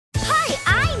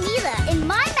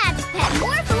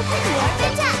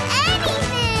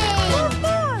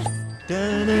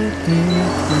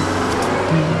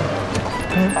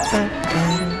Look,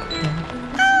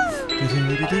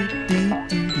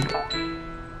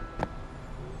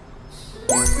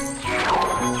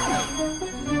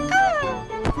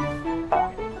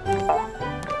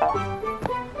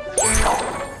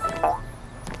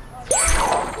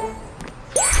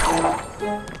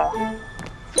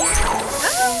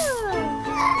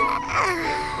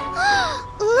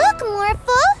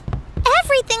 Morphle!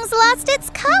 Everything's lost its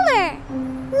color!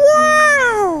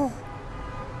 Wow!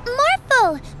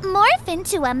 Morphle, morph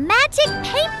into a magic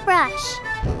paintbrush!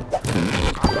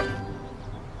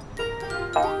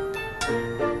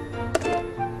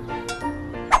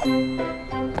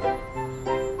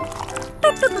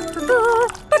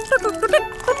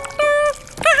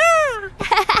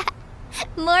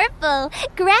 Morphle,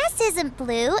 grass isn't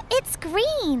blue, it's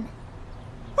green.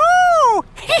 Oh!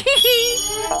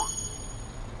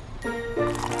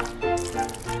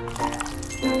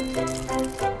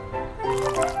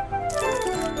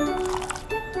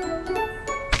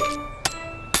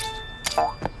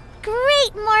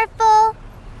 Great, Morphle!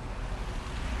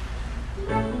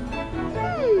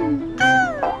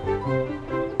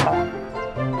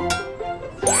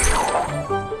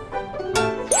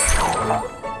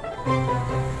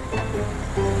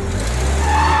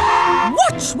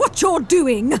 Watch what you're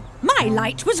doing! My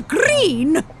light was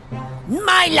green!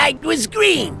 My light was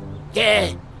green.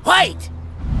 White.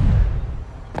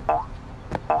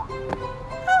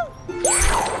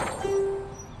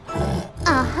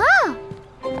 Uh-huh.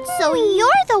 So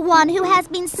you're the one who has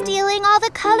been stealing all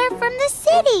the color from the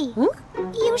city.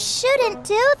 You shouldn't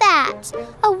do that.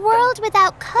 A world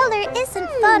without color isn't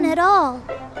fun at all.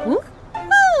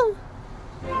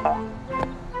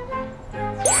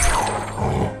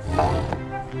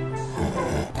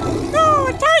 Oh,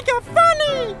 Tiger,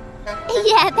 funny!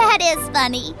 Yeah, that is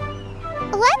funny.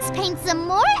 Let's paint some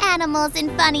more animals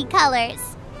in funny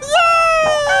colors.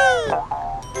 Yay!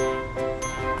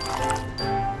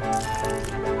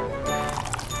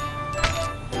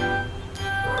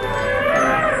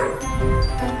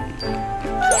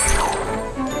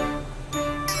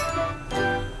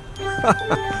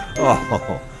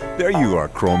 Oh, there you are,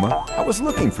 Chroma. I was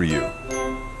looking for you.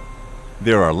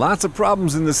 There are lots of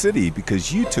problems in the city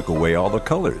because you took away all the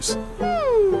colors.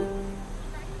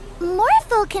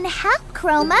 Morphle can help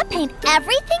Chroma paint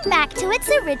everything back to its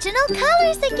original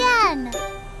colors again.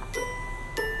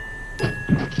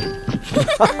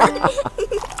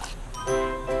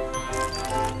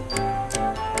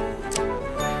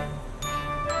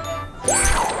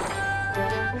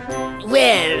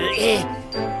 Well,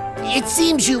 it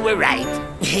seems you were right.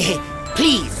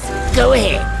 Please, go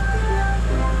ahead.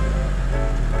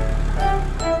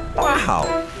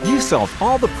 Wow, you solved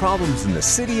all the problems in the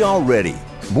city already.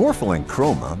 Morphle and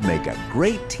Chroma make a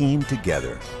great team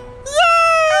together.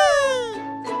 Yay!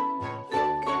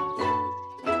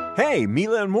 Hey,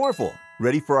 Mila and Morphle,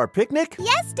 ready for our picnic?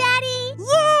 Yes, Daddy!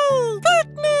 Yay!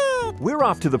 Picnic! We're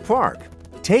off to the park.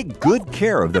 Take good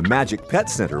care of the Magic Pet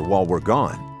Center while we're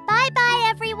gone. Bye-bye,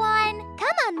 everyone.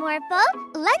 Come on, Morphle.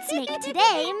 Let's make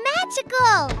today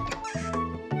magical.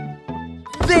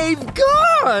 They've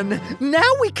gone!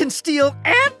 Now we can steal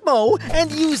Atmo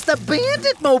and use the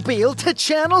Bandit Mobile to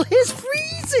channel his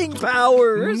freezing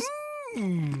powers.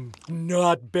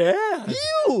 Not bad.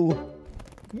 You!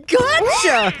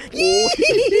 Gotcha!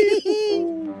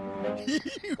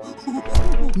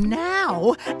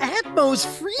 Now, Atmo's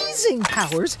freezing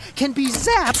powers can be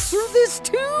zapped through this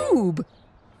tube.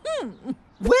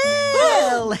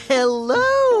 Well,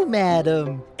 hello,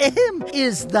 madam.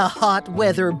 Is the hot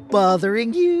weather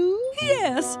bothering you?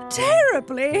 Yes,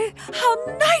 terribly. How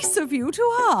nice of you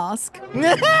to ask.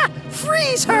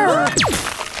 Freeze her!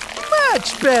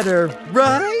 Much better,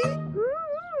 right?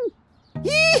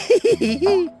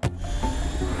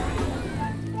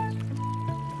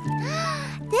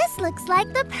 This looks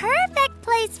like the perfect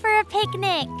place for a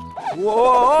picnic.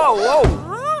 Whoa,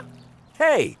 whoa!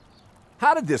 Hey,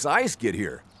 how did this ice get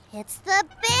here? It's the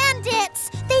Bandits!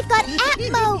 They've got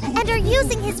Atmo and are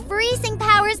using his freezing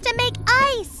powers to make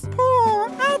ice. Poor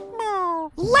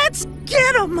Atmo. Let's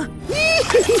get him!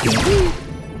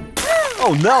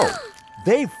 Oh no!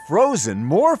 They've frozen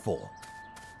Morphle.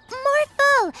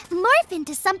 Morphle, morph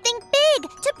into something big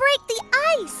to break the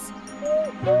ice.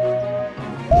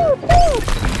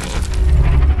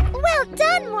 Well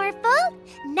done, Morphle.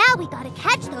 Now we gotta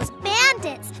catch those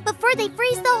bandits before they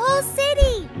freeze the whole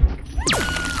city.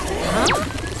 Huh?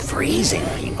 Freezing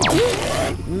people?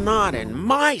 Not in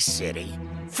my city.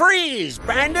 Freeze,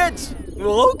 bandits!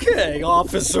 Okay,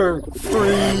 officer.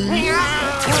 Freeze.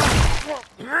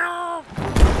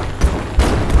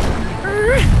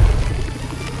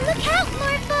 Look out,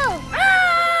 Morphle!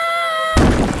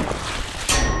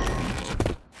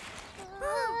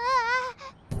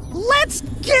 Let's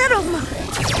get him!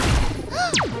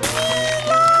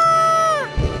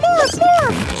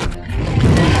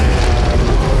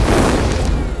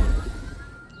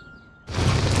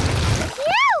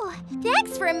 Phew!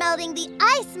 Thanks for melting the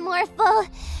ice, Morphle.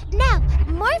 Now,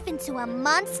 morph into a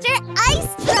monster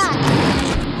ice truck.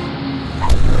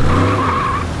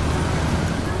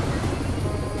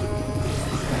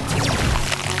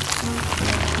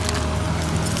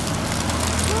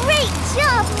 Great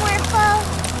job,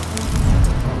 Morphle!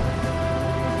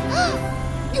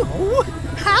 Oh,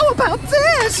 how about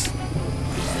this?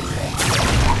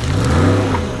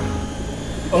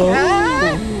 Oh.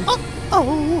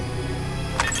 Oh.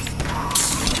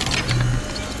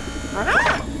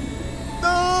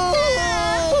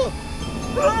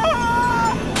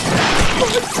 My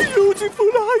beautiful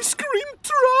ice cream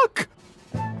truck!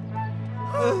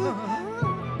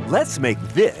 Let's make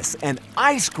this an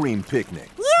ice cream picnic.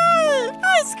 Yay!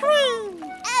 Ice cream!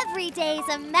 Every day's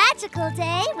a magical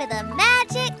day with a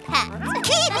magic pet.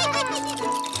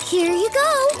 Here you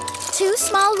go. 2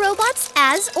 small robots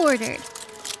as ordered.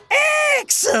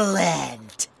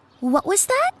 Excellent! What was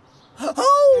that?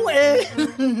 Oh,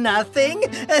 nothing.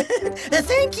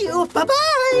 Thank you.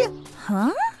 Bye-bye.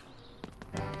 Huh?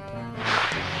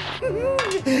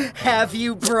 Have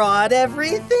you brought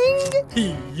everything?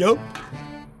 Yup.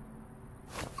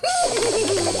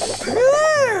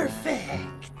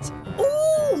 Perfect.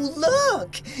 Ooh,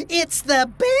 look. It's the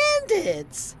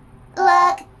Bandits.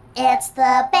 Look, it's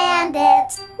the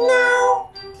Bandits. No.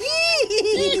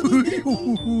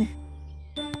 Ooh.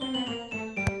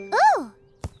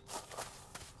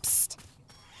 Psst.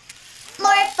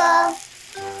 Morphle.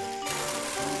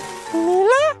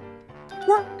 Mila?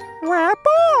 Where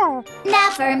ball?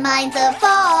 Never mind the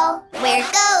ball. We're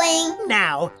going.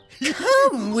 Now,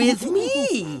 come with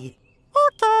me.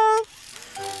 Okay.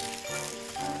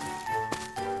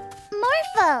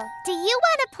 Morphle, do you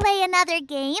want to play another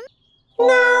game?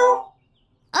 No.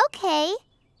 Okay.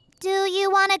 Do you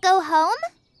want to go home?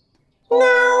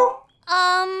 No.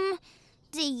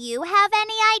 Do you have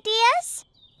any ideas?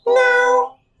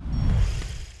 No.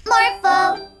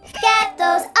 Morphle, get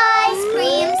those ice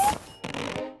creams.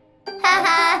 Ha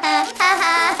ha ha ha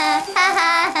ha ha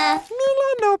ha. Mila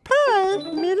no pay.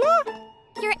 Mila?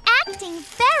 You're acting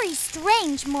very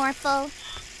strange, Morphle.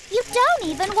 You don't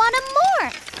even want to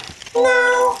morph.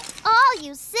 No. All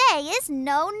you say is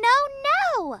no, no,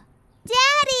 no.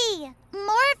 Daddy,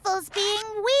 Morphle's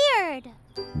being weird.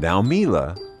 Now,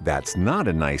 Mila, that's not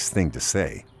a nice thing to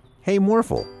say. Hey,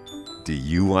 Morphle, do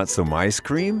you want some ice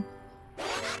cream?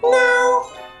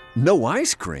 No. No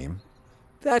ice cream?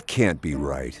 That can't be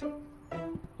right.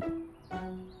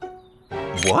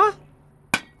 What?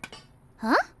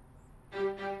 Huh?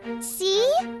 See?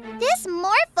 This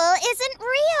Morphle isn't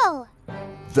real.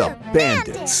 The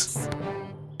Bandits.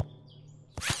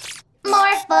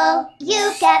 Morphle,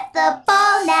 you get the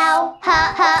ball now.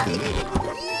 Ha ha.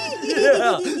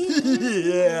 Yeah.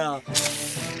 Yeah.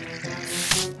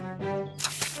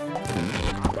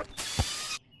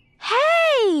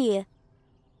 Hey!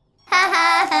 Ha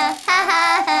ha ha ha ha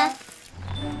ha.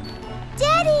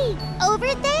 Daddy,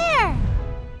 over there.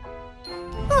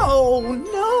 Oh,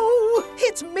 no.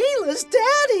 It's Mila's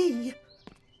daddy.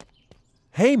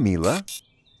 Hey, Mila,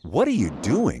 what are you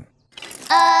doing?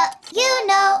 You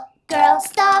know, girl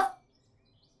stuff.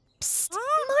 Psst,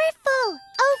 Morphle,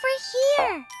 over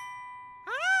here.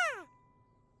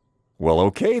 Well,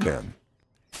 okay then.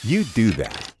 You do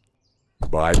that.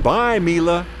 Bye-bye,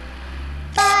 Mila.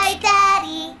 Bye,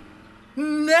 Daddy.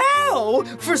 Now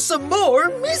for some more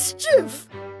mischief.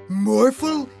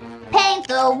 Morphle? Paint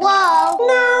the wall.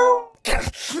 No.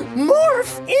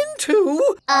 Morph into?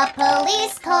 A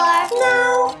police car.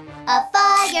 No. A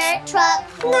fire truck.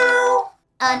 No.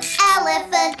 An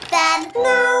elephant then.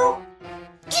 No.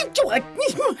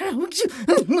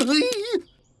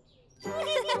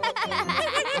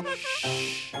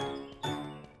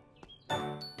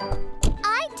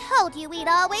 I told you we'd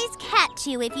always catch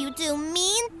you if you do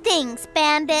mean things,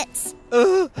 Bandits.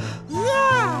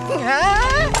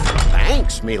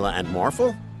 Thanks, Mila and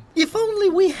Morphle. If only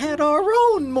we had our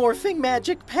own morphing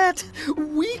magic pet,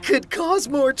 we could cause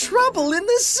more trouble in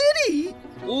the city.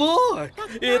 Look,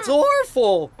 it's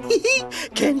Orphle.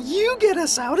 Can you get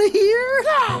us out of here?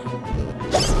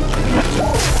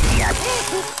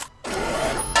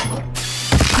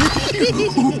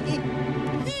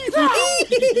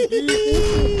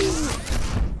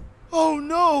 Oh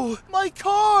no, my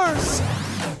cars!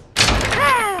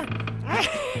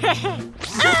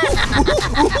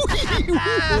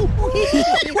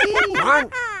 What?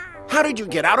 How did you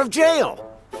get out of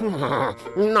jail?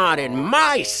 Not in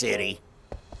my city.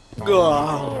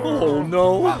 Oh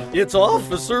no, it's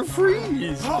Officer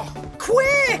Freeze.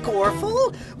 Quick,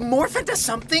 Orphle, morph into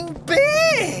something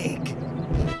big.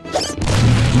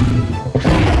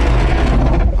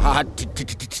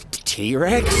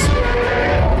 T-Rex?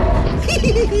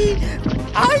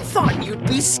 I thought you'd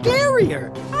be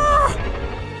scarier.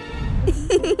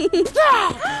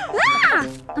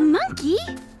 A monkey?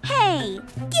 Hey,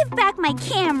 give back my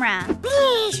camera.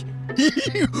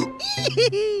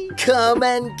 Come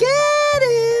and get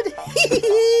it.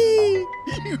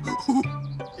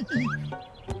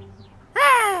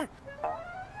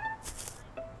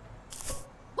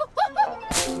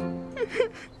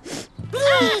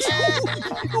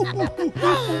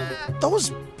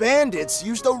 Those bandits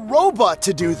used a robot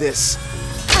to do this.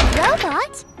 A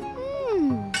robot?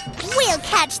 We'll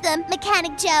catch them,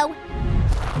 Mechanic Joe.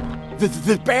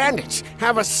 The bandits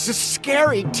have a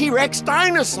scary T-Rex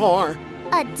dinosaur.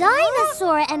 A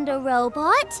dinosaur and a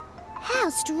robot? How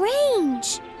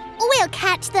strange. We'll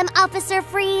catch them, Officer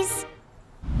Freeze.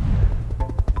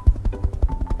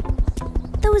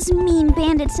 Those mean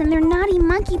bandits and their naughty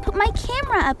monkey put my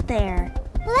camera up there.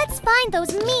 Let's find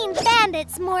those mean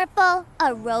bandits, Morphle.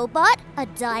 A robot, a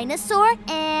dinosaur,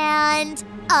 and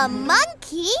a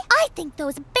monkey? I think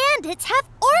those bandits have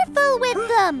Orphle with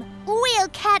them. We'll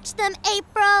catch them,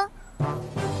 April.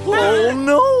 Oh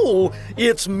no,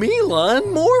 it's Mila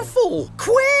and Morphle.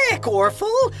 Quick,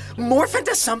 Orphle, morph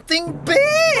into something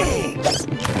big.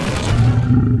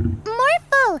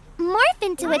 Morphle, morph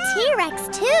into a T-Rex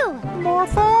too.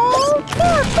 Morphle,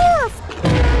 morph, morph.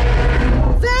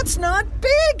 That's not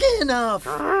big enough.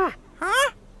 Morphle,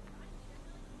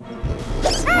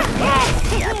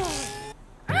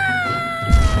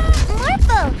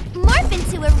 morph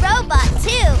into a robot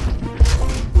too.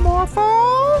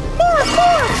 Morphle, morph,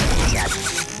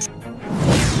 morph.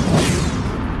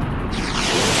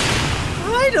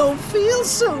 I don't feel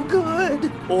so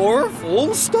good.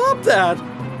 Orphle, stop that.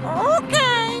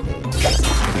 Okay.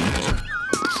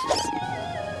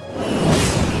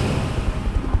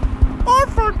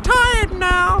 Orphle tired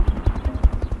now.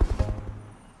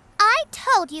 I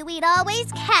told you we'd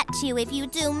always catch you if you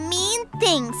do mean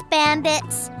things,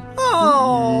 bandits.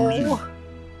 Oh.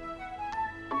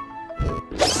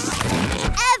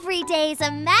 Every day's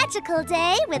a magical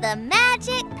day with a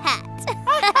magic pet.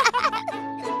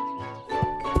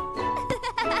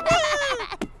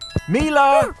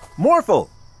 Mila, Morphle,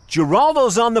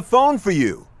 Geraldo's on the phone for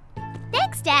you.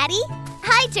 Thanks, Daddy.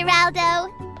 Hi, Geraldo.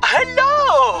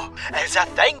 Hello! As a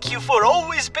thank you for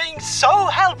always being so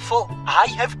helpful, I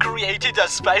have created a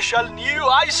special new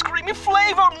ice cream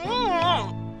flavor.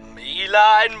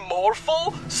 Mila and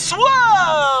Morphle Swirl!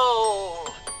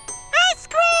 Ice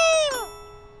cream!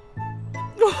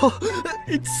 Oh,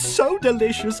 it's so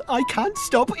delicious, I can't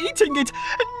stop eating it.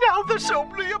 And now there's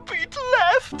only a bit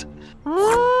left.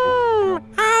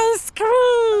 Ice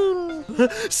cream!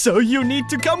 So you need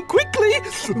to come quickly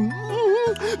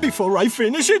before I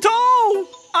finish it all.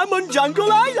 I'm on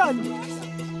Jungle Island.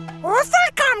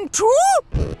 Orphle come too?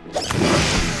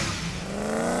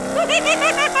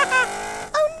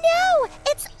 Oh no,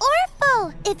 it's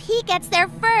Orphle. If he gets there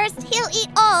first, he'll eat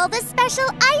all the special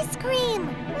ice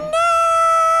cream.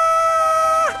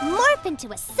 Morph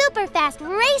into a super fast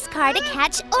race car to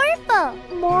catch Orphle.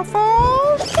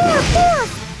 Morphle, morph,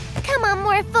 morph. Come on,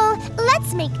 Morphle.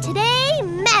 Let's make today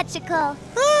magical.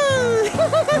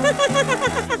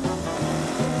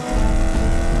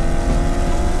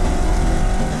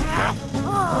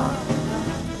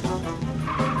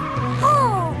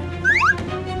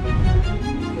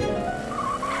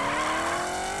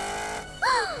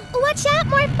 Watch out,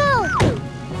 Morphle.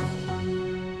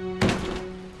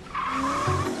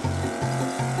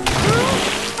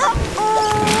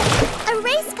 A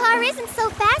race car isn't so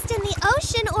fast in the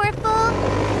ocean, Orphle.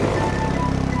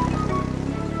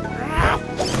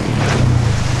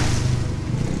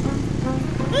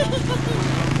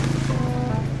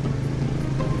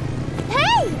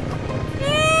 Hey!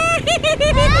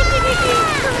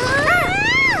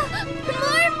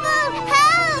 Morphle,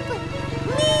 help!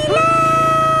 Mila!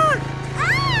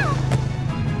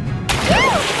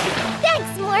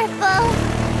 Thanks, Morphle.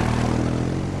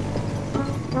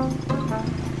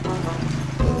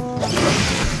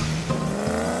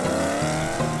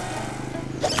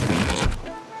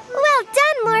 Well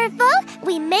done, Morphle.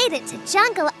 We made it to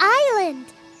Jungle Island.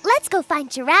 Let's go find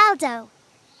Geraldo.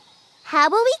 How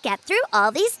will we get through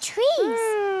all these trees?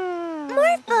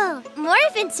 Morphle,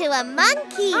 morph into a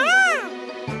monkey.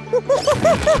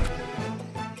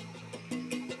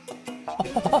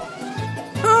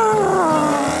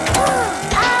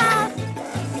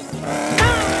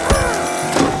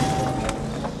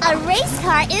 A race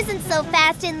car car isn't so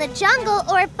fast in the jungle,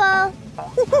 Orphle.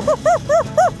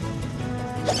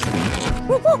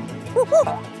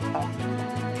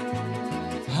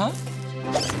 Huh?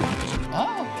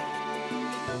 Oh.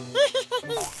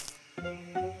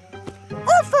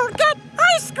 Orphle got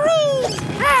ice cream!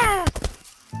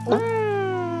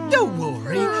 Don't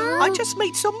worry, I just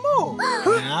made some more.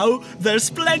 Now there's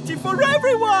plenty for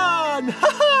everyone! Ha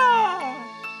ha!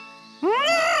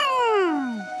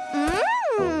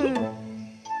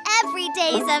 Every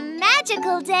day's a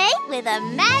magical day with a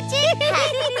magic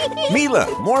hat.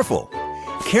 Mila, Morphle,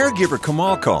 caregiver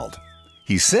Kamal called.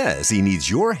 He says he needs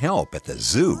your help at the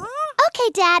zoo. Okay,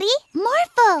 Daddy.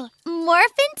 Morphle,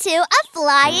 morph into a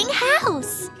flying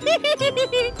house.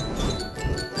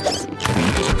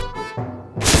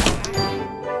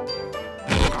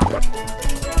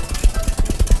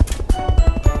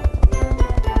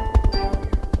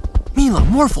 Mila,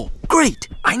 Morphle, great!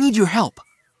 I need your help.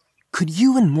 Could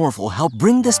you and Morphle help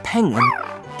bring this penguin,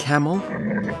 camel,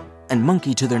 and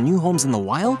monkey to their new homes in the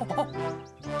wild?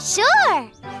 Sure.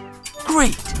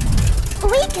 Great!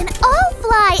 We can all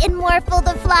fly in Morphle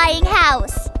the Flying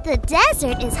House. The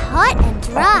desert is hot and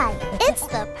dry. It's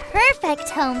the perfect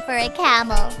home for a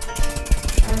camel.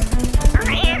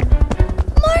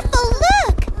 Morphle,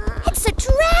 look! It's a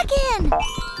dragon!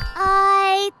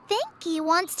 I think he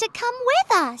wants to come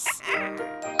with us.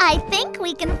 I think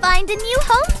we can find a new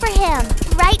home for him.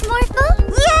 Right, Morphle?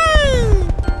 Yay!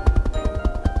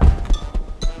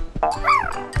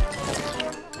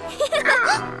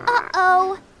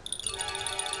 Uh-oh.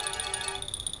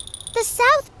 The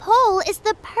South Pole is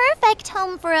the perfect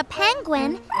home for a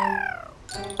penguin,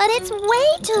 but it's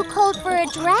way too cold for a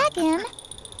dragon.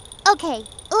 Okay,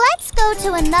 let's go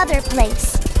to another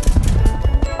place.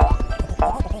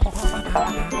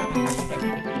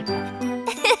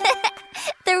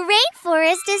 The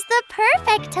rainforest is the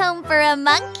perfect home for a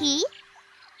monkey.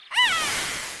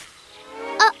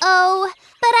 Uh-oh,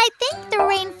 but I think the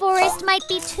rainforest might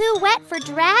be too wet for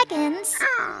dragons.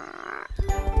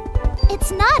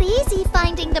 It's not easy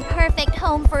finding the perfect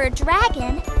home for a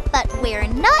dragon, but we're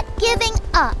not giving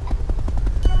up.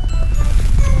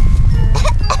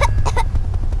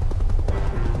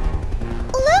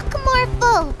 Look,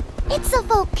 Morphle! It's a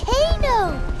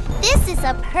volcano! This is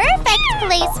a perfect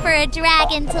place for a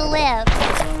dragon to live.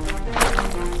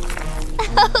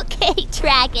 Okay,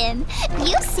 dragon.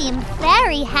 You seem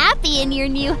very happy in your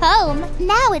new home.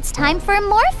 Now it's time for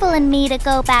Morphle and me to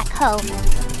go back home.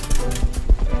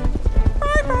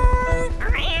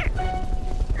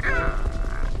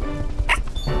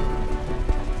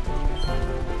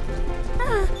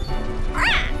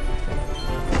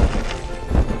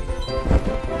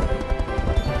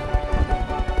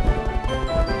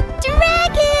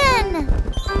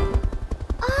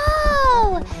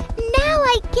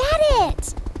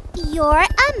 You're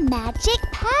a magic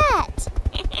pet.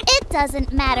 It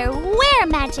doesn't matter where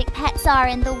magic pets are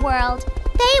in the world.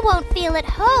 They won't feel at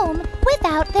home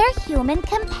without their human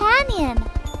companion.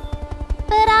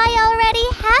 But I already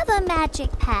have a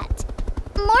magic pet,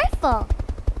 Morphle.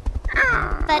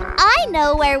 But I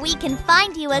know where we can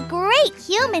find you a great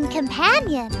human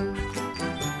companion.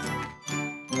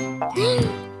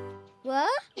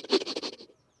 What?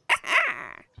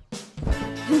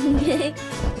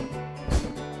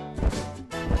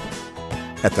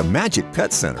 At the Magic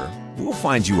Pet Center, we'll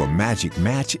find you a magic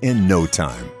match in no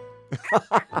time.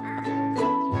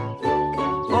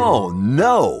 Oh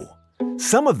no!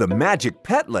 Some of the magic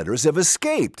pet letters have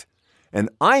escaped, and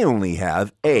I only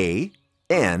have A,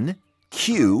 N,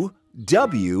 Q,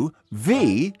 W,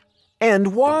 V,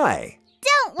 and Y.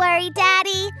 Don't worry,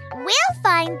 Daddy. We'll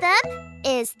find them.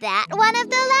 Is that one of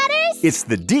the letters? It's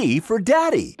the D for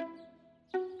Daddy.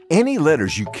 Any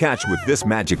letters you catch with this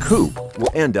magic hoop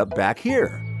will end up back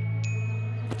here.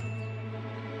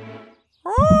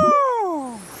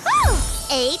 Oh!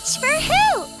 H for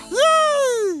hoop!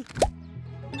 Yay!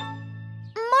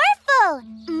 Morphle!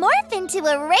 Morph into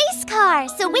a race car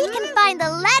so we can find the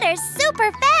letters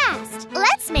super fast.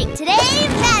 Let's make today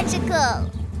magical.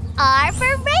 R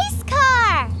for race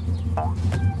car.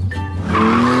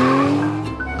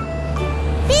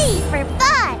 B for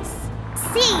bus.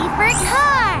 C for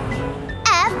car.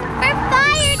 F for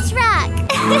fire truck.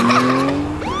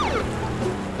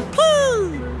 P.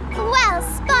 Well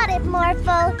spotted,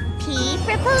 Morphle. P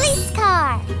for police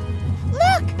car.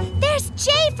 Look, there's J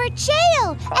for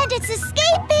jail, and it's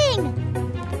escaping.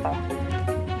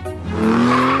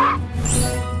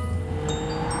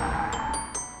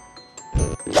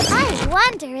 I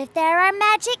wonder if there are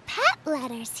magic pet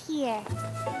letters here.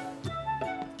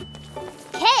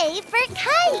 K for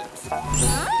kite.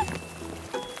 Huh?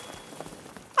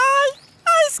 I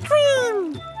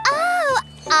cream! Oh,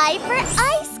 I for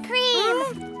ice cream!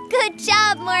 Good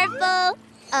job, Morphle!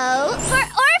 O for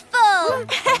Orphle!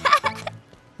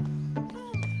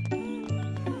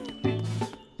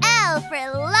 L for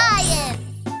lion!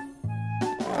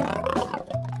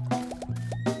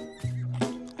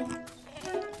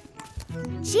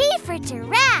 G for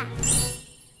giraffe!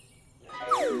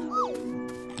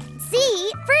 Z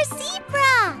for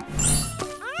zebra!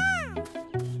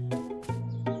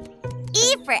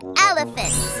 E for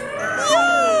elephant!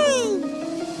 Yay!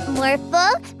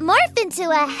 Morphle, morph into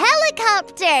a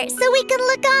helicopter so we can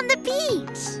look on the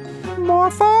beach!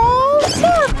 Morphle,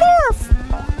 morph, morph!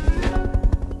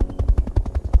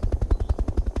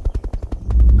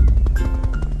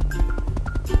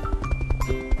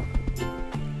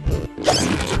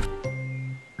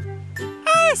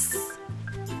 S!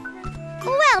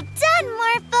 Well done,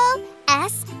 Morphle!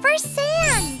 S for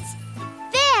sand!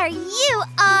 There you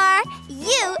are!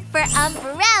 U for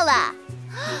umbrella!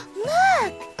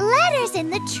 Look! Letters in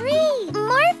the tree!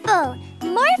 Morphle!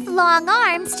 Morph long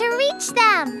arms to reach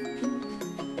them!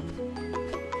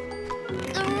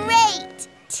 Great!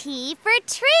 T for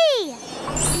tree!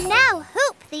 Now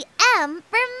hoop the M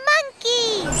for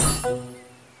monkey!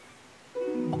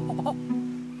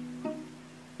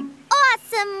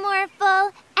 Awesome,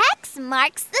 Morphle! X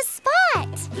marks the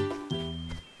spot!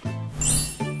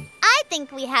 I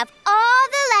think we have all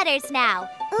the letters now.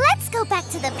 Let's go back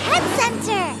to the pet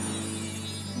center.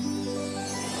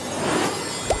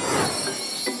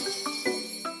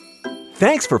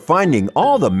 Thanks for finding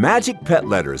all the magic pet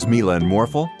letters, Mila and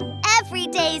Morphle. Every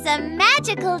day's a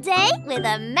magical day with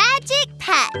a magic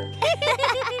pet.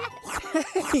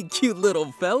 Hey, cute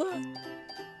little fella.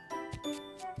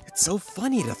 It's so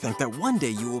funny to think that one day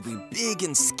you will be big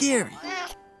and scary.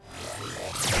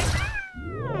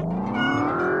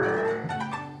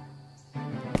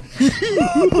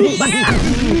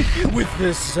 With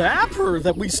this zapper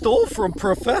that we stole from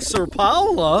Professor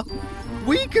Paula,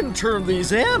 we can turn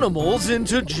these animals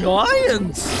into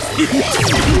giants.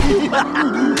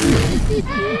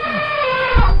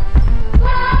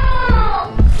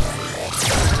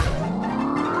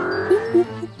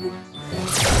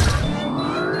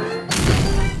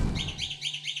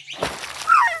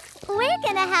 We're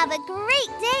gonna have a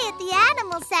great day at the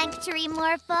animal sanctuary,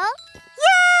 Morphle.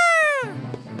 Yeah!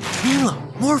 Mila,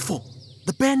 Morphle,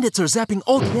 the bandits are zapping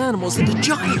all the animals into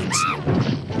giants.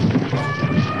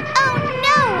 Oh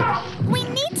no! We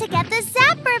need to get the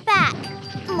zapper back.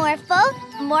 Morphle,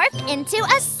 morph into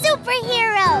a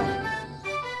superhero.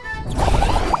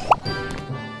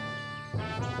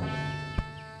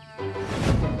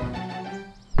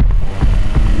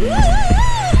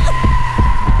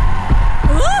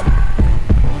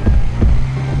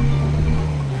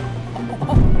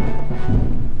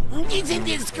 Isn't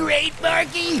this great,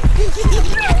 Marky?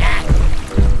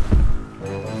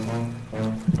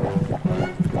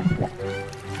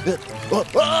 Oh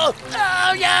no!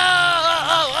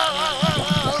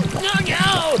 No, no!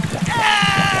 Ah!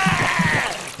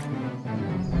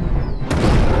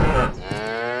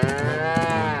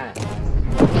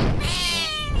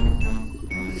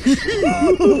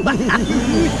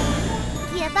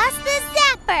 Give us the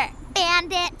zapper,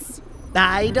 bandits.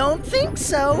 I don't think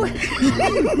so.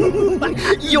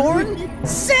 Yorn,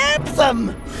 zap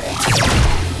them!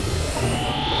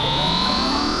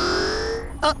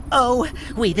 Uh-oh,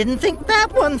 we didn't think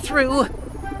that one through.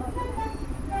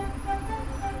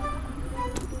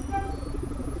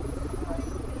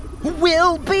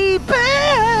 We'll be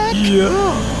back!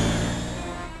 Yeah.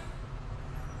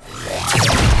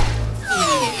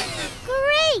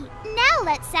 Great! Now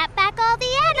let's zap back all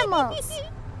the animals.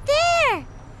 There!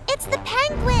 It's the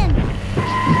penguin!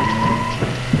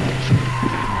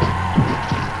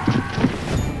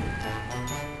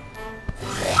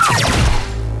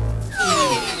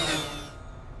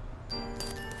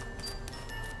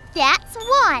 That's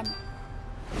one.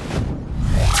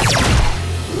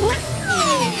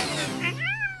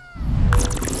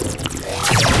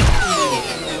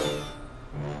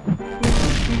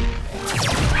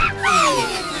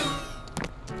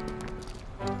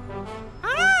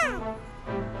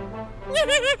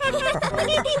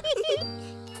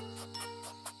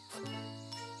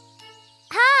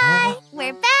 Hi,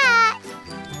 we're back.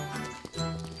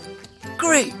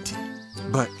 Great.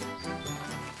 But...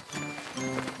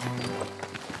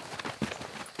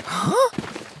 Huh?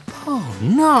 Oh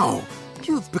no!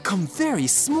 You've become very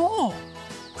small.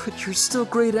 But you're still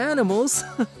great animals.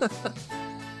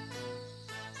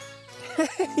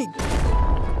 Hey.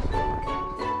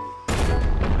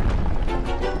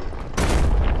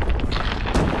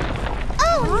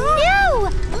 Oh no!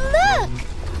 Look!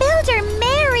 Builder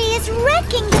Mary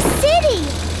wrecking the city!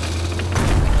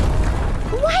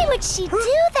 Why would she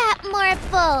do that,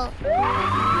 Morphle?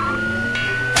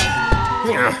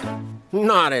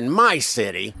 Not in my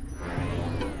city.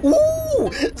 Ooh!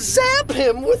 Zap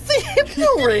him with the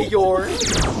hypno-ray,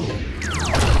 yours!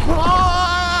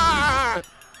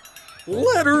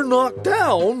 Let her knock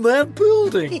down that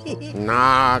building.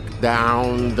 Knock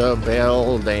down the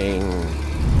building.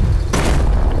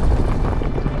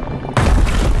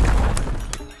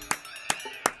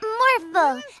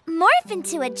 Morphle, morph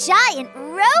into a giant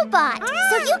robot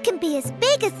so you can be as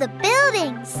big as the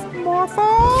buildings. Morphle!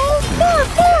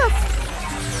 Morph, morph!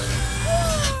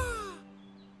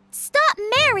 Stop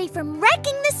Mary from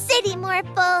wrecking the city,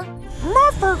 Morphle.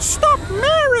 Morphle, stop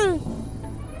Mary!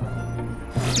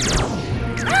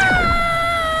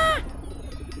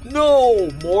 No,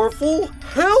 Morphle!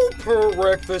 Help her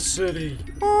wreck the city!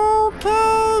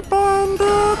 Okay,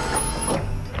 Bandit!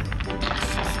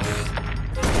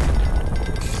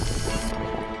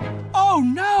 Oh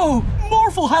no!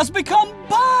 Morphle has become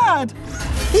bad!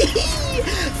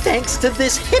 Thanks to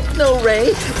this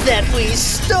hypno-ray that we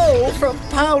stole from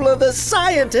Paula the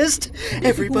scientist,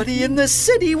 everybody in the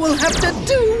city will have to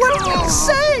do what we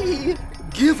say!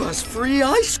 Give us free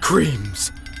ice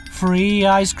creams! Free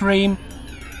ice cream?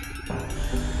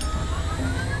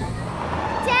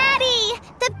 Daddy,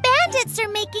 the bandits are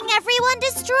making everyone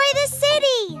destroy the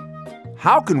city!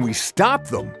 How can we stop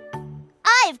them?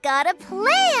 I've got a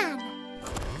plan!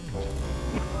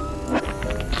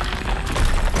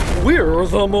 We're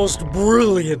the most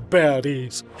brilliant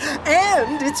baddies.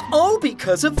 And it's all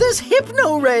because of this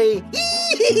hypno-ray.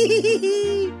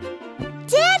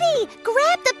 Daddy,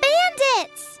 grab the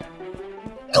bandits!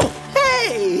 Oh,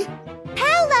 hey!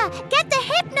 Paula, get the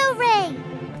hypno-ray!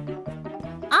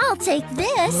 I'll take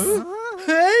this.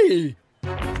 Hey!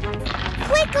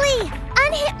 Quickly,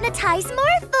 unhypnotize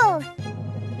Morphle!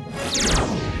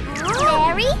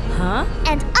 Mary? Huh?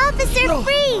 And Officer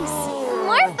Freeze!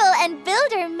 Morphle and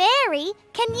Builder Mary,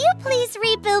 can you please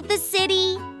rebuild the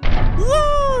city?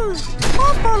 Yes!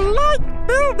 Morphle like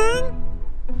building!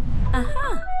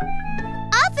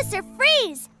 Officer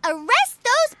Freeze, arrest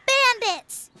those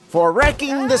bandits! For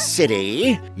wrecking the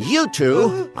city, you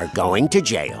two are going to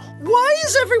jail. Why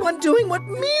is everyone doing what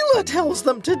Mila tells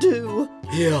them to do?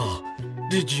 Yeah,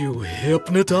 did you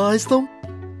hypnotize them?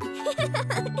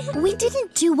 We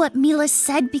didn't do what Mila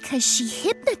said because she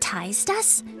hypnotized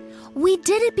us. We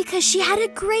did it because she had a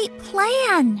great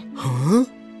plan. Huh?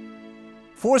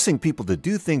 Forcing people to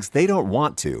do things they don't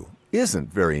want to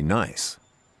isn't very nice.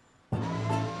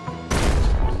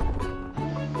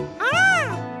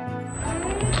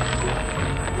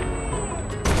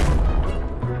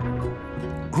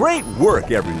 Great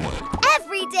work, everyone!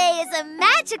 Every day is a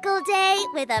magical day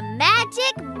with a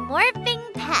magic morphing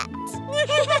pet.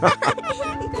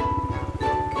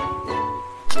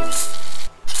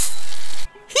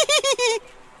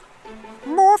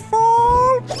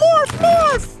 Morphle! Morph,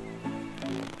 morph!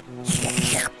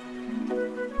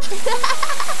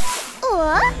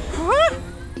 Huh?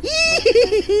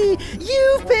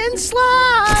 You've been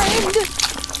slimed!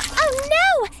 Oh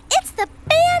no! It's the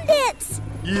bandits!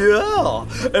 Yeah,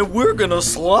 and we're gonna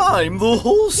slime the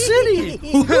whole city!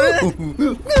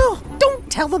 No, don't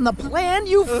tell them the plan,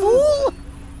 you fool!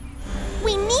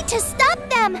 We need to stop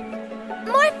them!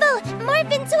 Morphle,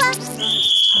 morph into a...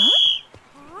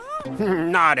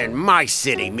 Not in my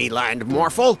city, Mila and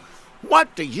Morphle.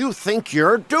 What do you think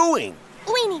you're doing?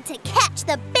 We need to catch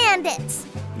the bandits!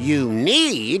 You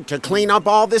need to clean up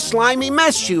all this slimy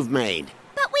mess you've made.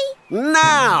 But we...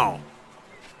 Now!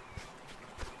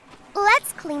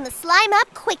 Let's clean the slime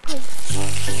up quickly.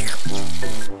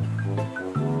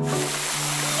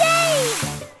 Yay!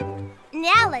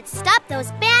 Now let's stop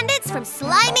those bandits from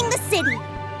sliming the city.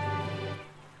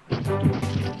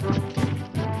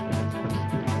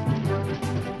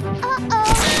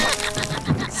 Uh-oh.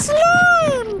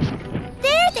 Slime!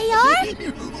 There they are!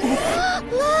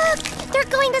 Look! They're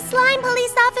going to slime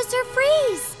Police Officer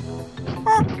Freeze!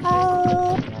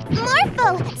 Uh-oh!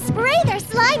 Morphle, spray their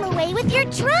slime away with your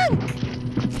trunk!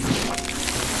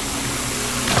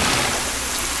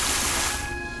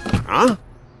 Huh?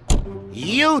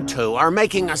 You two are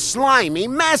making a slimy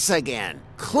mess again.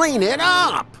 Clean it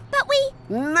up! But we...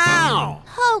 Now!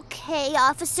 Okay,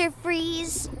 Officer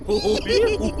Freeze.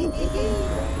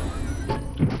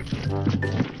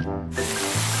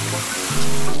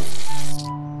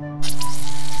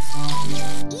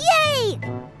 Yay!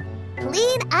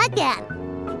 Clean again.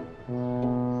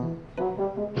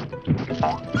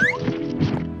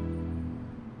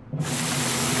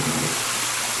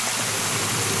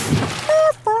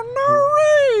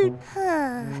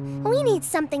 We need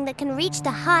something that can reach the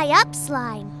high-up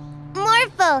slime.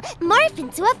 Morphle, morph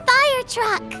into a fire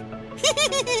truck.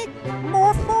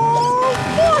 Morphle!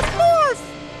 Morph, morph!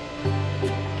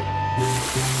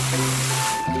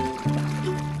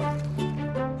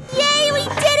 Yay, we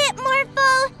did it,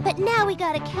 Morphle! But now we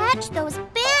gotta catch those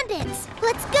bandits.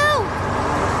 Let's go.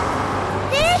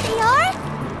 There they are.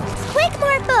 Quick,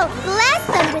 Morphle, blast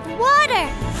them with water.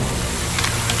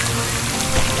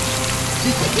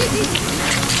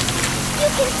 You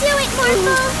can do it,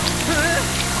 Morphle.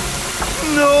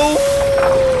 No!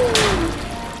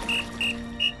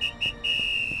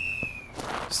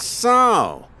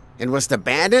 So, it was the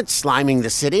bandits sliming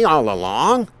the city all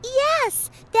along?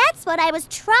 Yes, that's what I was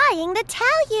trying to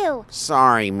tell you.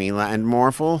 Sorry, Mila and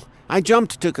Morphle. I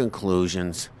jumped to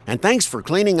conclusions. And thanks for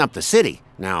cleaning up the city.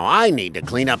 Now I need to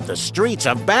clean up the streets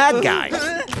of bad guys.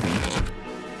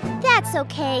 That's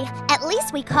okay. At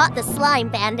least we caught the slime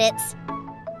bandits.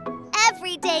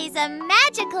 Every day's a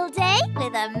magical day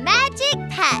with a magic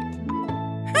pet.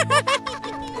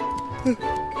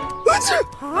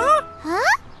 Huh?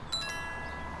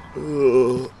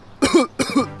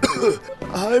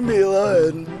 Hi, Mila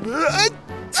and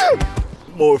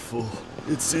Morphle.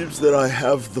 It seems that I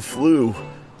have the flu,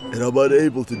 and I'm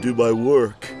unable to do my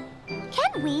work.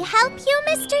 Can we help you,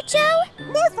 Mr. Joe?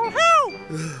 Morphle, help!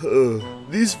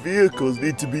 These vehicles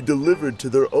need to be delivered to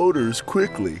their owners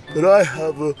quickly, and I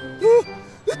have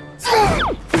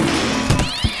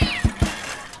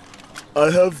I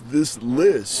have this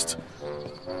list.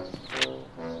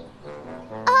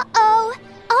 Uh-oh.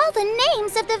 All the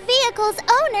names of the vehicle's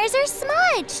owners are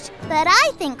smudged. But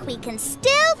I think we can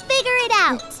still figure it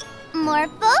out.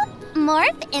 Morphle,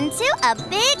 morph into a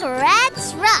big red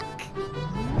truck.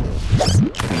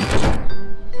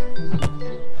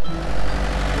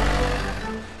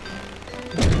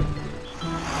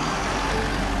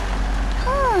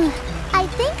 I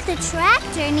think the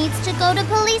tractor needs to go to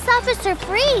Police Officer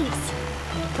Freeze.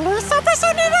 Police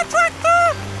officer need a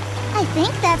tractor? I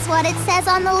think that's what it says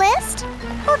on the list.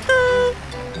 Okay.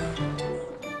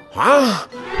 Huh?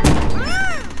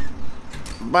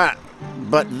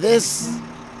 But this...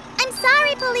 I'm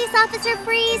sorry, Police Officer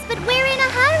Freeze, but we're in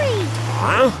a hurry.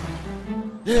 Huh?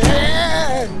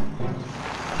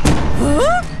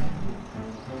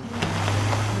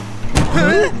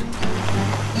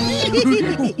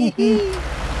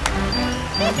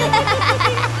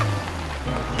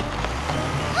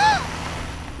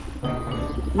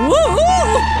 Whoa!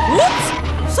 Whoops!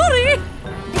 Sorry!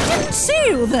 I didn't see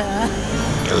you there.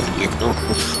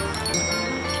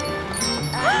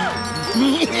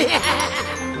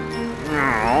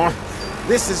 Oh,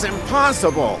 this is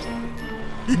impossible.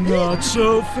 Not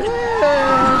so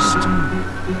fast.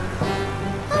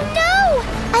 Oh no!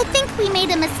 I think we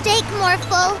made a mistake,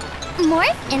 Morphle.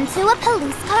 Morph into a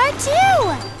police car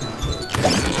too.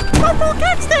 Morphle,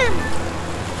 catch them!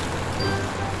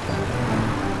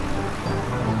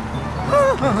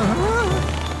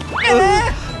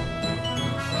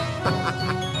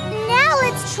 Now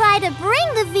let's try to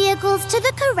bring the vehicles to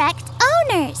the correct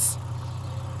owners.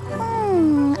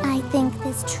 I think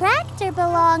this tractor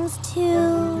belongs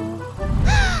to...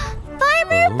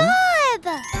 Farmer Bob!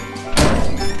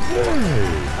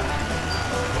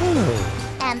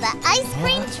 And the ice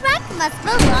cream truck must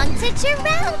belong to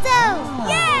Geraldo!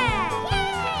 Yeah!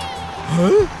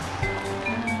 Huh?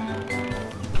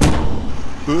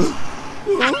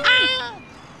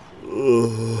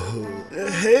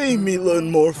 Hey, Mila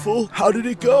and Morphle, how did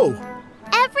it go?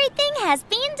 Everything has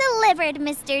been delivered,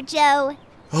 Mr. Joe.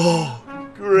 Oh,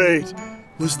 great.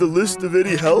 Was the list of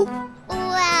any help?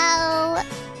 Well...